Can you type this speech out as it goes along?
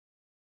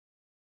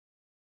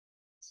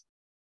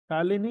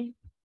Shalini?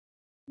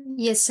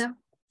 Yes, sir.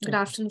 Good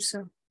Okay. afternoon,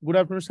 sir. Good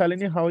afternoon,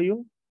 Shalini. How are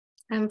you?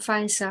 I'm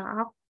fine, sir.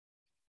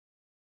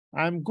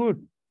 I'm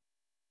good.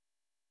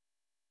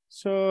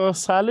 So,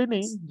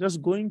 Shalini,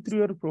 just going through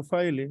your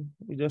profile,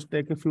 we just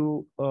take a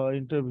few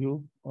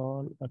interview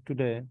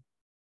today.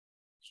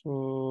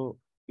 So,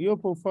 your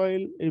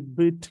profile a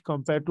bit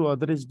compared to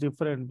other is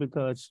different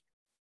because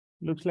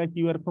looks like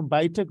you are from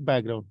biotech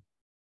background.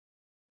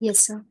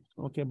 Yes, sir.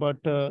 Okay, but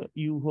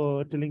you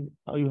were telling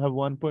you have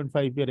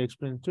 1.5 year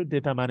experience to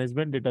data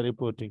management, data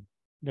reporting,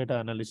 data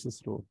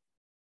analysis role.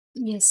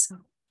 Yes, sir.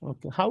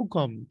 Okay, how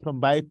come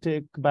from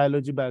biotech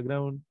biology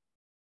background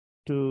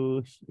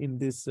to in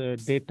this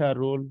data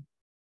role?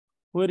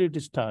 Where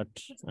it start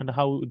and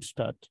how it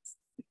start?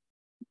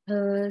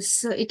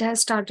 So it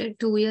has started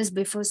 2 years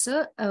before,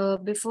 sir.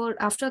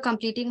 After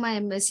completing my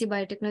MSc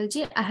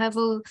Biotechnology, I have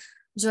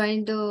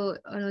joined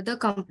another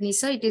company,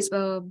 sir. It is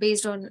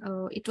based on,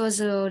 it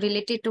was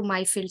related to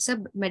my field, sir,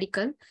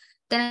 medical.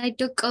 Then I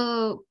took,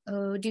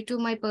 due to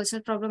my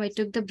personal problem, I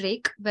took the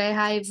break where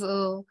I've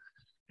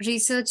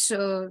researched.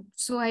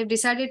 So I've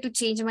decided to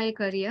change my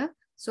career.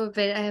 So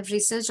where I have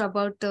researched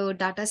about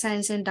data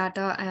science and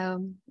data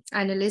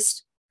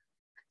analyst.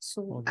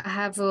 So Okay. I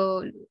have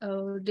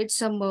did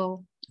some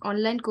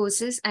online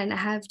courses and I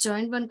have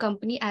joined one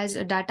company as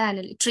a data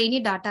analyst, trainee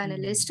data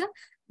analyst.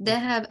 There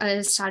have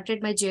I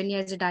started my journey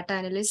as a data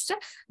analyst.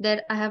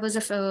 There I have as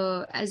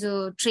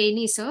a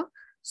trainee, sir.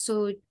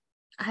 So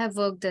I have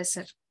worked there,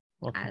 sir.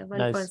 Okay. At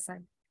Nice.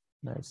 1.5.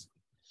 Nice.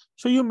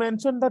 So you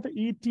mentioned that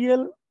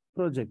ETL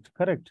project,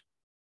 correct?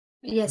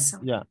 Yes, sir.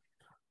 Yeah.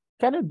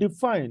 Can you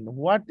define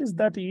what is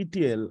that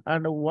ETL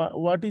and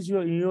what is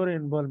your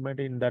involvement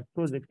in that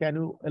project? Can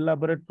you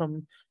elaborate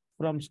from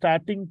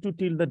starting to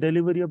till the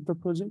delivery of the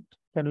project?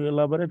 Can you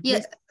elaborate, Yeah.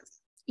 please?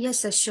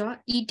 Yes, sir, sure.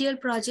 ETL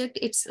project,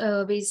 it's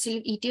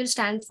basically ETL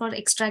stands for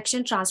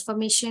extraction,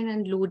 transformation,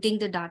 and loading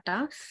the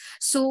data.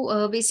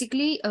 So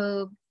basically,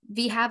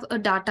 we have a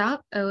data,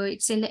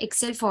 it's in the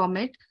Excel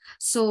format.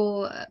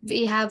 So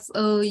we have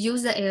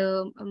used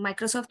the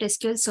Microsoft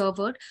SQL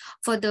Server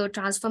for the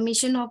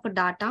transformation of a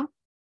data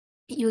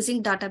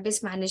using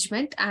database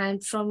management,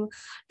 and from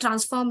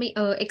transforming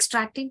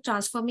extracting,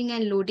 transforming,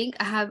 and loading,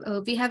 I have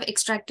we have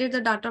extracted the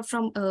data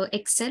from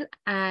Excel,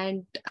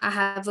 and I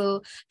have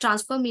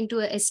transformed into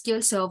a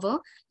SQL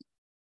server.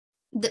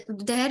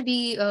 There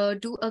we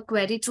do a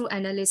query through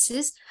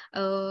analysis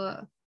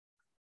for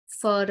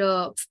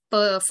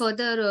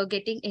further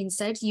getting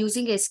insights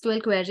using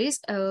SQL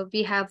queries.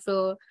 We have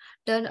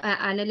done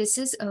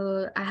analysis.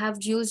 I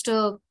have used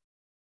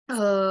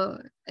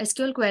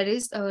SQL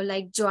queries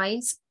like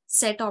joins,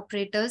 set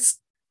operators,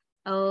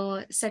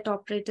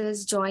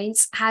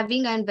 joins,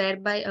 having and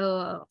whereby,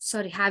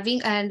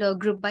 having and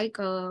group by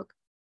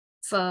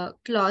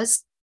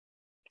clause.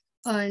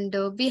 And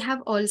we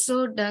have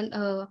also done,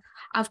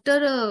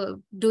 after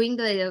doing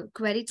the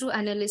query through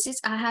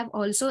analysis, I have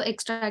also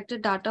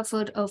extracted data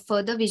for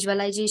further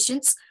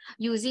visualizations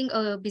using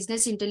a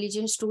business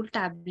intelligence tool,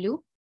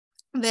 Tableau,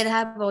 where I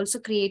have also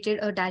created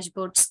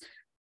dashboards.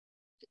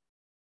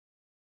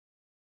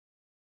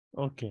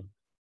 Okay.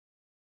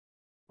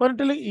 For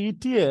telling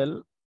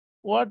ETL,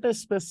 what a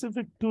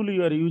specific tool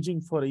you are using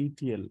for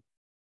ETL?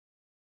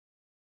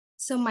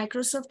 So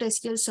Microsoft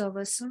SQL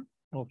Server, sir.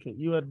 Okay,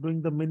 you are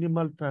doing the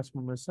minimal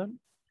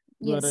transformation.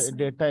 You are Yes.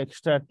 data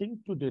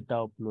extracting to data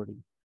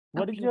uploading.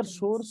 What is your Uploading.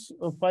 source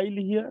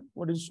file here?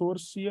 What is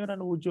source here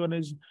and which one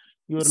is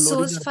you are loading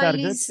Source your file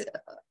target? is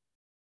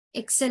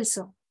Excel,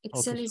 sir. Okay,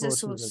 Excel is a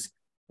source is source.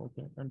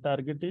 okay, and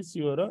target is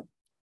your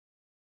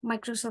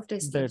Microsoft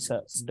SQL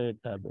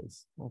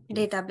database. Okay.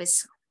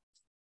 database.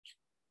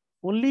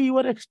 Only you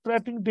are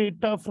extracting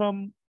data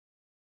from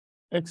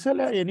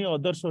Excel or any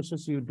other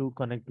sources you do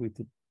connect with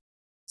it?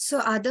 So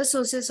other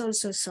sources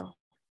also, sir.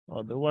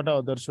 Or what are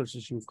other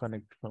sources you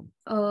connect from?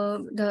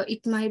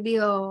 It might be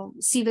a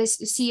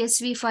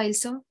CSV file,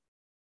 sir.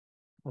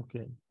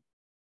 Okay.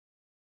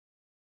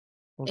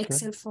 Okay.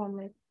 Excel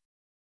format.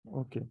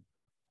 Okay.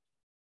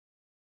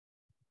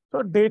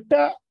 So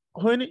data,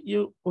 when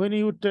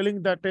you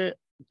telling that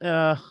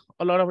a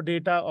lot of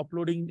data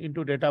uploading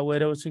into data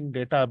warehousing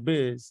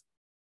database,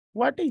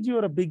 what is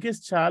your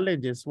biggest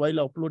challenges while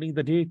uploading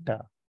the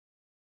data,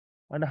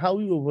 and how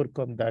you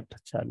overcome that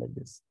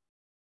challenges?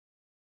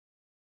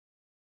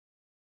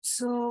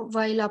 So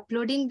while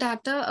uploading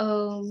data,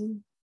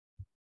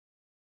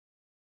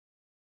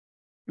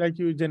 Like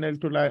you general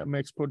to like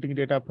exporting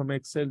data from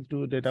Excel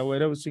to data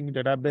warehousing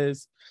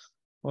database.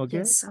 Okay,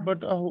 yes, sir.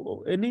 but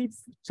any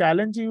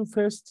challenge you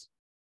faced?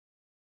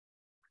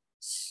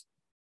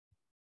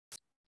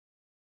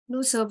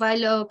 No, sir.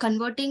 While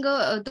converting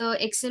the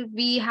Excel,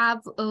 we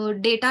have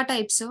data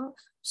types, sir.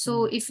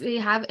 So if we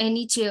have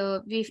any,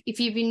 if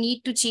we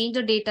need to change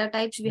the data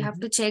types, we have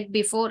to check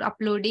before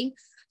uploading.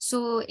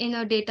 So in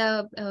a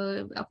data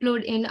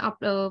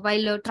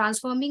while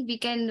transforming, we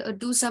can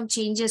do some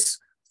changes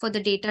for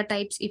the data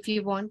types if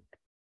you want.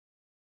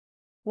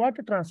 What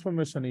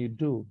transformation you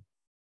do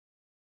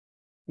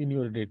in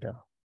your data?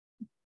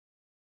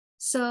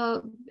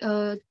 So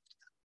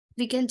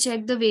we can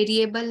check the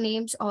variable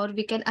names, or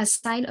we can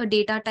assign a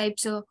data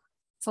types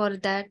for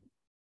that.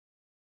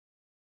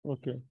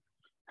 Okay.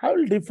 How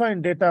will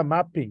define data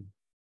mapping?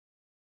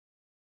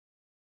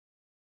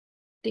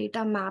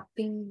 Data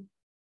mapping.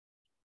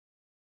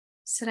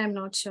 Sir, I'm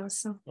not sure,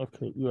 sir.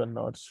 Okay, you are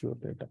not sure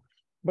data.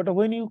 But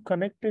when you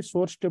connect a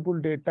source table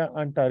data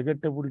and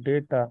target table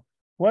data,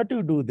 what do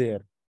you do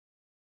there?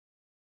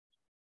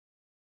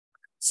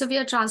 So we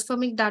are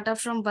transforming data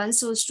from one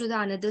source to the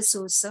another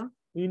source, sir.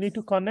 You need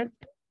to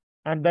connect,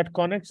 and that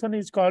connection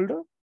is called?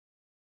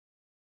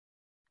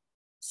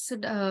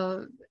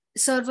 So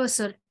server,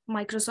 sir,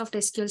 Microsoft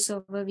SQL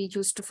server we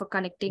used for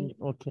connecting.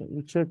 Okay,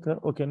 you check.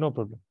 Okay, no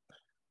problem.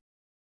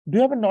 Do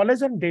you have a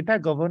knowledge on data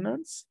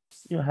governance?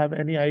 You have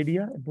any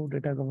idea about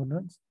data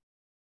governance?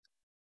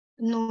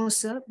 No,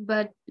 sir,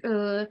 but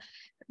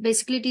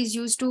basically it is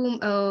used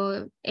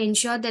to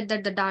ensure that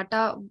the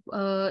data,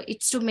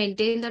 it's to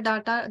maintain the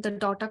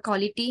data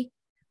quality.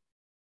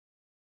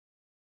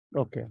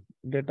 Okay,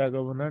 data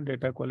governance,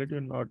 data quality,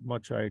 not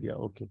much idea.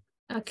 Okay.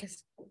 Okay.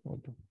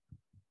 Okay.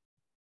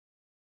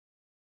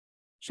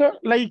 So,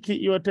 like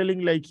you are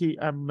telling, like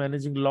I'm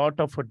managing lot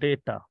of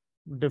data,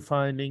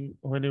 defining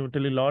when you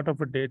tell a lot of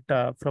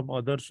data from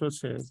other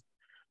sources,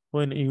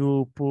 when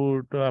you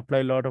apply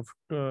a lot of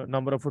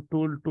number of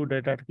tool to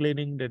data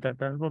cleaning, data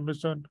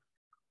transformation,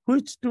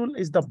 which tool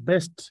is the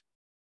best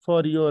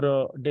for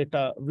your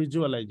data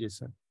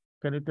visualization?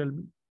 Can you tell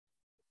me?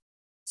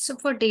 So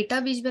for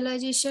data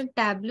visualization,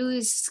 Tableau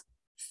is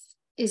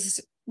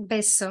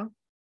best, sir.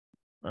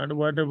 And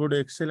what about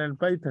Excel and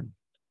Python?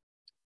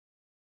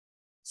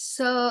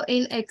 So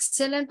in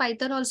Excel and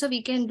Python also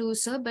we can do,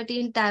 sir, but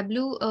in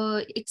Tableau,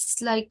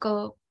 it's like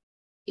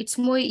it's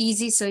more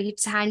easy, sir.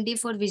 It's handy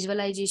for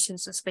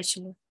visualizations,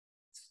 especially.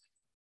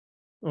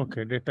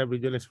 Okay, data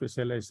visual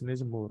specialization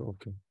is more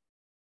okay.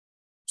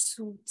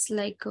 So it's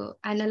like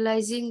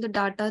analyzing the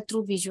data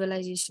through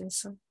visualizations,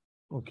 sir.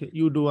 Okay,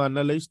 you do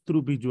analyze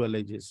through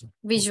visualization.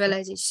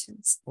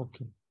 Visualizations.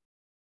 Okay.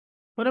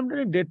 When I'm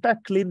doing data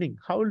cleaning,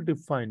 how will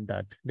define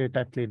that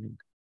data cleaning?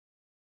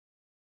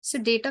 So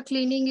data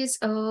cleaning is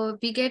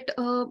we get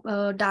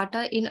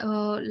data in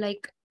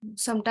like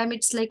sometimes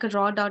it's like a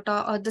raw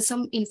data, or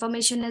some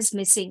information is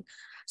missing.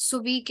 So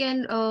we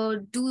can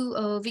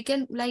we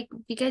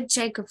can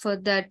check for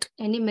that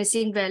any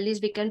missing values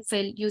we can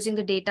fill using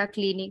the data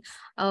cleaning,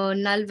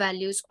 null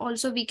values.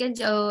 Also we can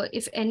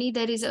if any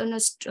there is a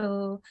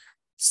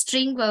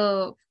string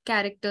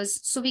characters,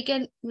 so we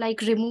can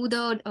like remove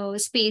the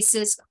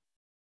spaces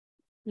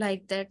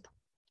like that.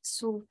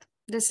 So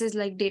this is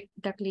like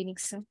data cleaning,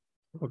 sir.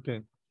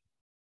 Okay.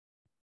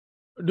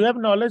 Do you have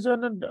knowledge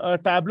on a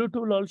Tableau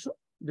tool also?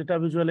 Data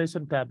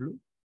visualization Tableau?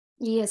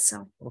 Yes,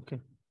 sir. Okay.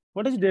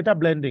 What is data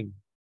blending?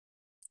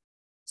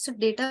 So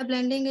data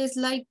blending is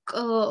like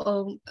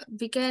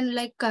we can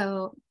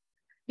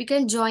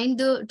join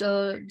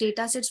the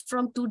data sets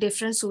from two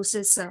different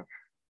sources,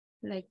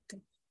 like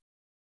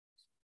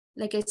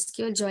like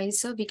SQL join,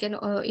 sir. We can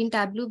in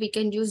Tableau we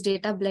can use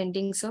data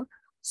blending, sir.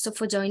 So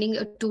for joining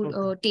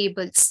two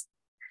tables.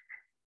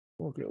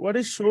 Okay. What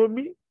is show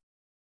me?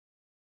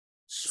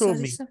 Show Sorry,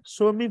 me. sir.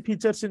 Show me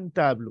features in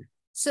Tableau.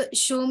 So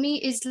show me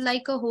is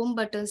like a home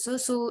button.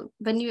 So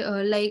when you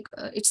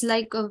it's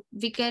like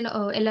we can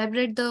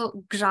elaborate the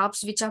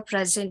graphs which are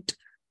present.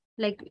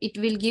 Like it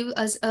will give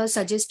us a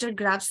suggested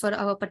graphs for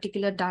our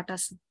particular data.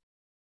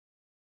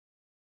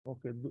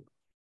 Okay.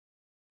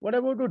 What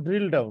about to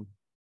drill down?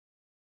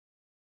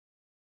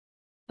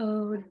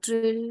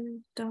 Drill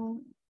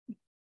down.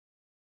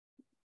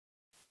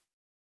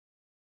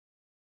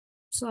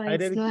 So I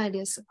have no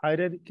idea, sir.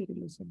 Hierarchy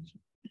relationship.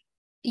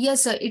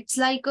 Yes, sir. It's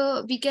like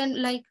we can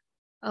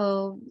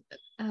arrange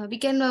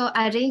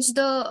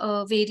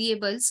the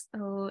variables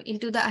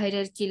into the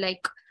hierarchy.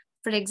 Like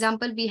for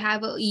example, we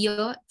have a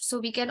year, so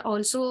we can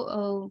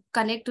also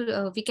connect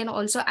to. We can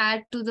also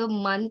add to the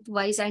month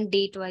wise and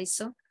date wise,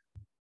 sir.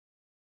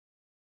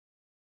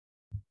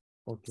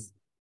 Okay.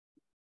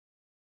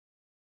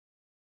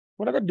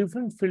 What are the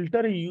different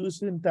filter you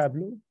use in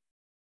Tableau?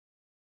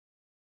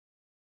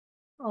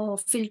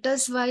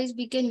 Filters wise,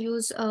 we can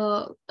use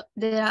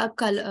there are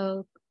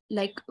color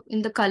like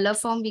in the color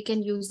form we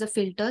can use the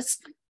filters,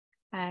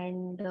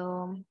 and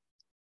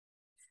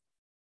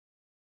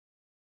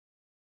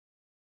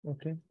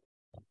Okay.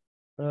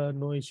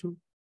 No issue.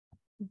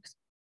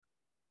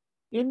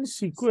 In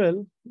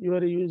SQL, you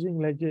are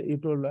using like you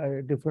told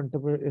different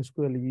type of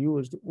SQL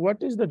used.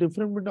 What is the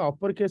difference between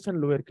uppercase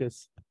and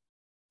lowercase?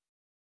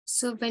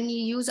 so when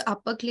you use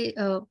uppercase,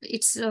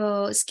 it's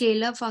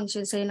scalar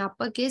function. So in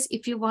uppercase,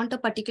 if you want a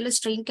particular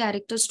string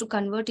characters to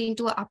convert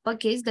into a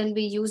uppercase, then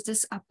we use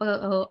this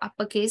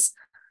uppercase.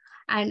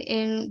 And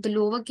in the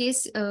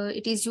lowercase,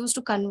 it is used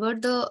to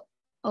convert the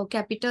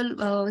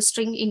capital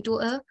string into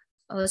a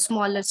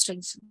smaller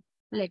strings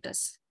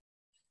letters.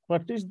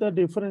 What is the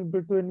difference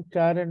between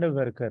char and a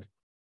worker?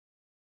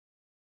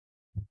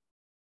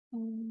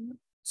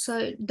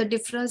 So the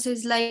difference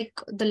is like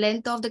the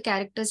length of the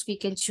characters we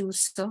can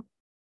choose. So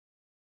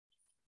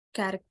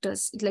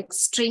characters like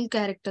string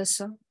characters.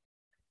 So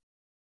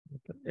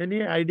Okay.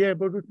 Any idea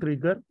about the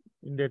trigger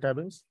in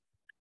database?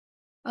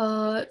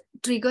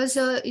 Triggers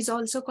is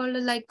also called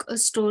like a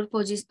store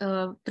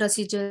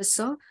procedures.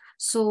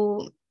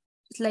 So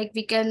it's like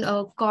we can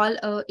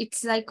call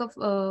it's like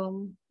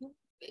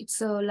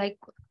it's like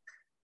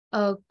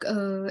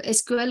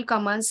SQL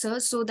commands,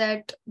 so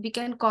that we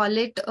can call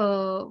it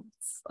to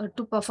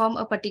perform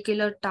a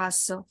particular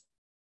task.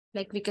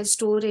 Like we can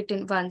store it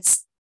in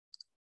once.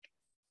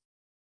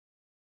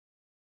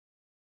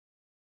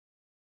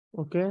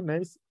 Okay,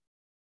 nice.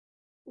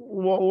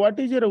 What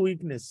is your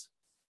weakness?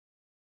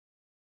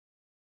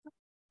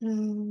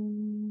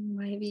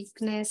 My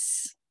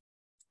weakness.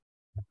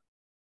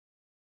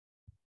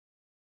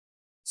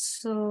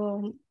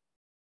 So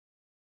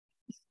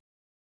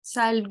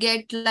I'll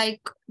get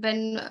like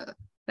when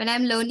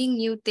I'm learning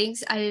new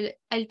things,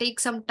 I'll take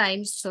some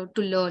time so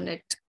to learn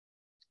it.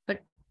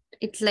 But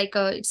it's like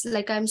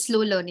I'm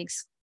slow learning.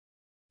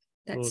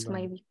 That's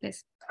my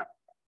weakness.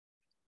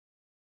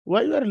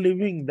 Why you are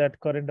leaving that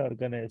current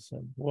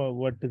organization?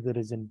 What is the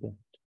reason behind?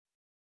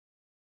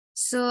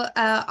 So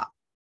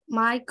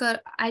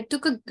I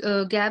took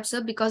a gap,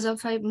 sir, because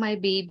of my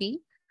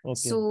baby. Okay.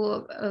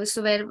 So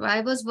where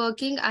I was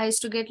working, I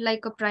used to get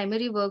like a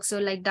primary work, so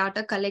like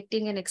data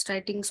collecting and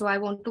extracting. So I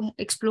want to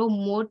explore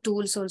more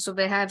tools also.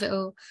 Where I have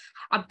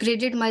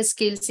upgraded my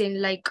skills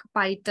in like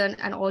Python,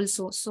 and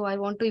also so I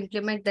want to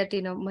implement that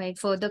in my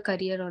further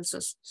career also.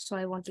 So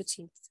I want to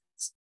change.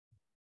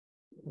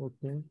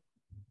 Okay.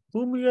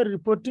 Whom you are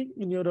reporting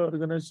in your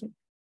organization?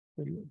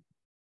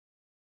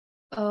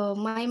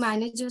 My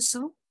manager,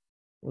 sir.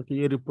 Okay,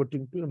 you're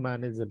reporting to a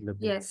manager level.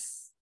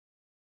 Yes.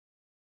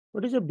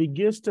 What is your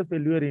biggest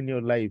failure in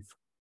your life?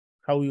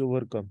 How you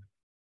overcome?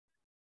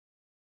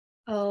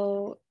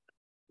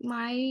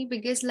 My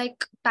biggest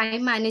like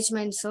time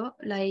management, sir.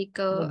 Like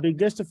The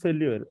biggest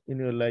failure in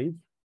your life,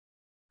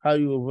 how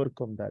you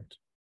overcome that?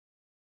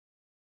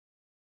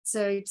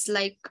 so it's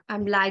like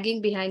I'm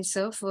lagging behind,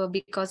 sir,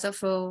 because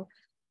of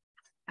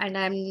and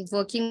I'm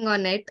working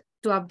on it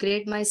to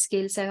upgrade my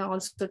skills, and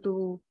also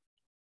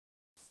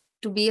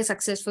to be a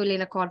successful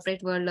in a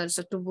corporate world,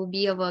 also to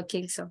be a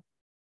working, sir.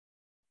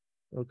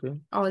 Okay.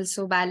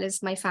 Also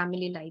balance my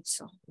family life,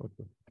 so.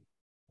 Okay.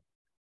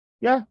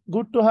 Yeah,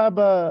 good to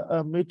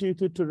have meet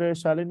with you today,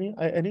 Shalini.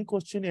 Any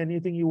question,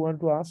 anything you want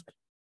to ask?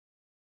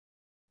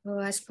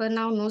 As per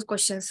now, no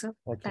questions, sir.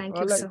 Okay. Thank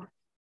All you, right. sir.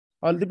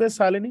 All the best,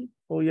 Shalini.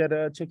 We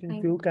are checking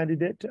Thank few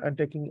candidates and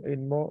taking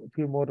in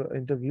few more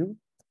interview.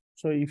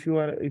 So if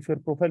your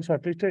profile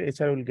shortlisted,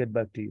 HR will get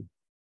back to you.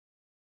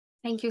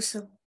 you,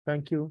 sir.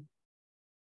 Thank you.